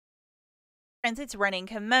Friends, it's Running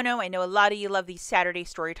Kimono. I know a lot of you love these Saturday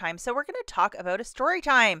story times, so we're going to talk about a story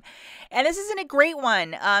time, and this isn't a great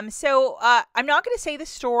one. I'm not going to say the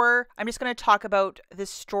store. I'm just going to talk about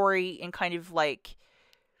this story in kind of like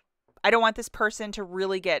I don't want this person to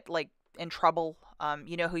really get like in trouble.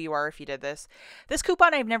 You know who you are if you did this. This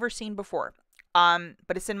coupon I've never seen before.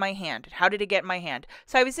 But it's in my hand. How did it get in my hand?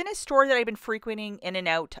 So I was in a store that I've been frequenting in and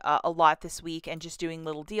out a lot this week and just doing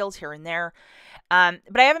little deals here and there.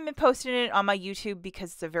 But I haven't been posting it on my YouTube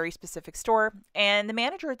because it's a very specific store. And the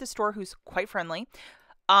manager at the store, who's quite friendly,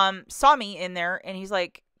 saw me in there and he's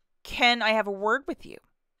like, "Can I have a word with you?"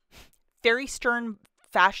 Very stern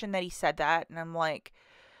fashion that he said that. And I'm like,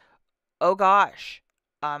 oh gosh,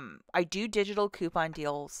 I do digital coupon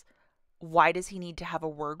deals. Why does he need to have a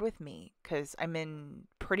word with me? Because I'm in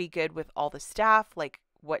pretty good with all the staff. Like,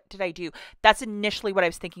 what did I do? That's initially what I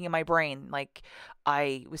was thinking in my brain. Like,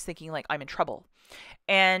 I was thinking, like, I'm in trouble.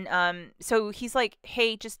 And so he's like,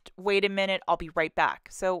 hey, just wait a minute. I'll be right back.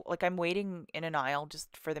 So, like, I'm waiting in an aisle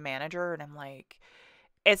just for the manager. And I'm like,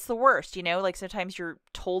 it's the worst, you know? Like, sometimes you're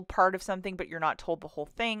told part of something, but you're not told the whole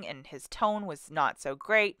thing. And his tone was not so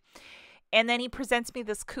great. And then he presents me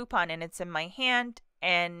this coupon, and it's in my hand.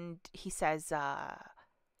 And he says,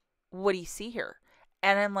 what do you see here?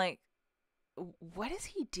 And I'm like, what is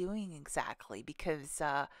he doing exactly? Because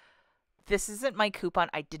this isn't my coupon.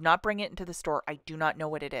 I did not bring it into the store. I do not know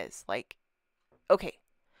what it is. Like, okay,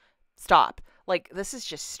 stop. Like, this is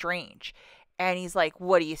just strange. And he's like,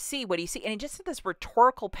 what do you see? What do you see? And he just did this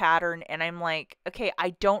rhetorical pattern. And I'm like, okay,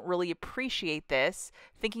 I don't really appreciate this,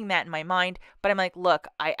 thinking that in my mind. But I'm like, look,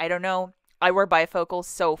 I don't know. I wear bifocals,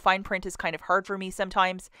 so fine print is kind of hard for me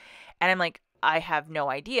sometimes. And I'm like, I have no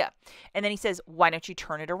idea. And then he says, why don't you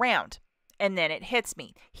turn it around? And then it hits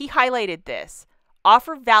me. He highlighted this.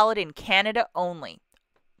 Offer valid in Canada only.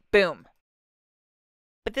 Boom.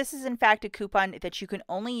 But this is in fact a coupon that you can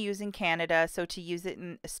only use in Canada. So to use it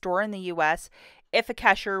in a store in the US, if a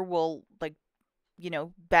cashier will, like,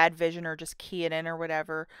 bad vision or just key it in or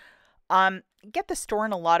whatever, get the store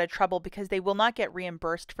in a lot of trouble because they will not get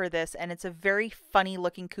reimbursed for this. And it's a very funny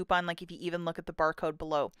looking coupon. Like, if you even look at the barcode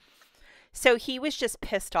below. So he was just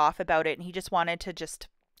pissed off about it. And he just wanted to just,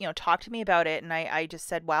 talk to me about it. And I just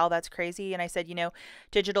said, wow, that's crazy. And I said,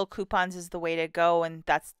 digital coupons is the way to go. And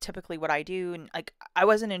that's typically what I do. And like, I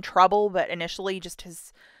wasn't in trouble, but initially just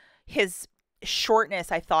his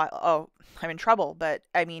shortness, I thought, oh, I'm in trouble. But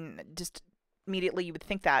I mean, just immediately you would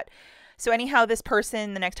think that. So anyhow, this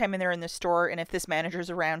person, the next time they're in the store, and if this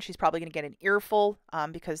manager's around, she's probably going to get an earful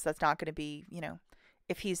because that's not going to be,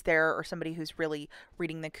 if he's there or somebody who's really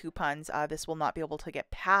reading the coupons, this will not be able to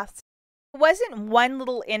get passed. It wasn't one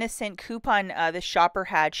little innocent coupon this shopper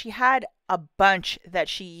had. She had a bunch that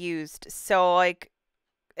she used. So, like,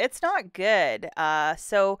 it's not good.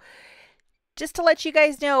 So just to let you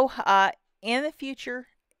guys know, in the future,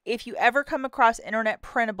 if you ever come across internet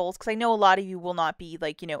printables, because I know a lot of you will not be,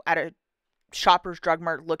 like, at a Shoppers Drug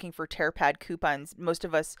Mart looking for TerrPad coupons. Most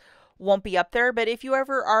of us won't be up there, but if you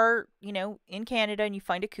ever are, in Canada and you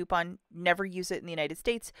find a coupon, never use it in the United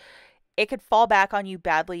States. It could fall back on you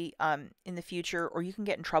badly in the future, or you can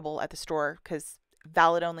get in trouble at the store because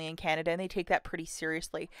valid only in Canada, and they take that pretty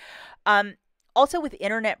seriously. Also with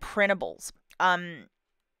internet printables,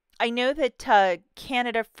 I know that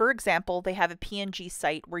Canada, for example, they have a PNG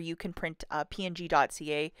site where you can print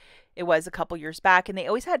png.ca. It was a couple years back, and they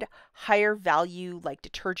always had higher value like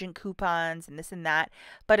detergent coupons and this and that.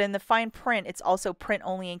 But in the fine print, it's also print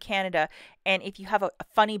only in Canada. And if you have a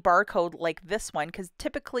funny barcode like this one, because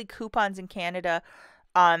typically coupons in Canada,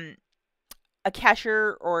 a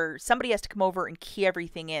cashier or somebody has to come over and key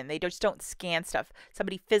everything in. They just don't scan stuff.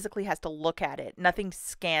 Somebody physically has to look at it. Nothing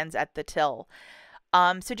scans at the till.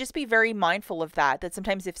 So just be very mindful of that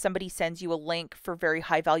sometimes if somebody sends you a link for very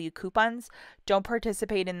high value coupons, don't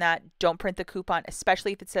participate in that. Don't print the coupon,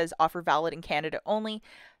 especially if it says offer valid in Canada only,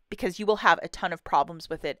 because you will have a ton of problems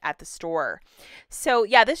with it at the store. So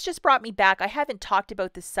yeah, this just brought me back. I haven't talked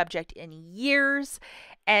about this subject in years,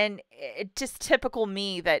 and it just typical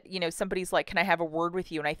me that, somebody's like, can I have a word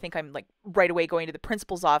with you? And I think I'm like right away going to the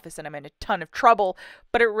principal's office and I'm in a ton of trouble,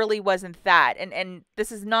 but it really wasn't that. And this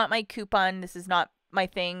is not my coupon. This is not my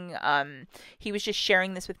thing. He was just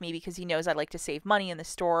sharing this with me because he knows I like to save money in the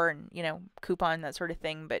store and, coupon, that sort of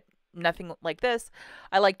thing, but nothing like this.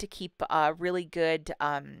 I like to keep really good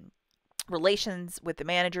relations with the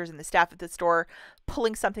managers and the staff at the store.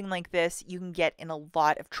 Pulling something like this, you can get in a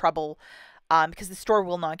lot of trouble because the store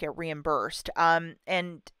will not get reimbursed.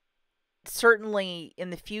 And certainly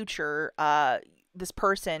in the future, this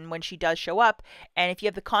person, when she does show up, and if you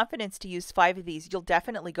have the confidence to use 5 of these, you'll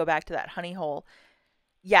definitely go back to that honey hole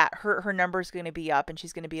yeah, her number's going to be up and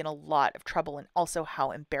she's going to be in a lot of trouble, and also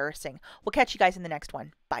how embarrassing. We'll catch you guys in the next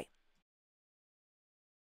one. Bye.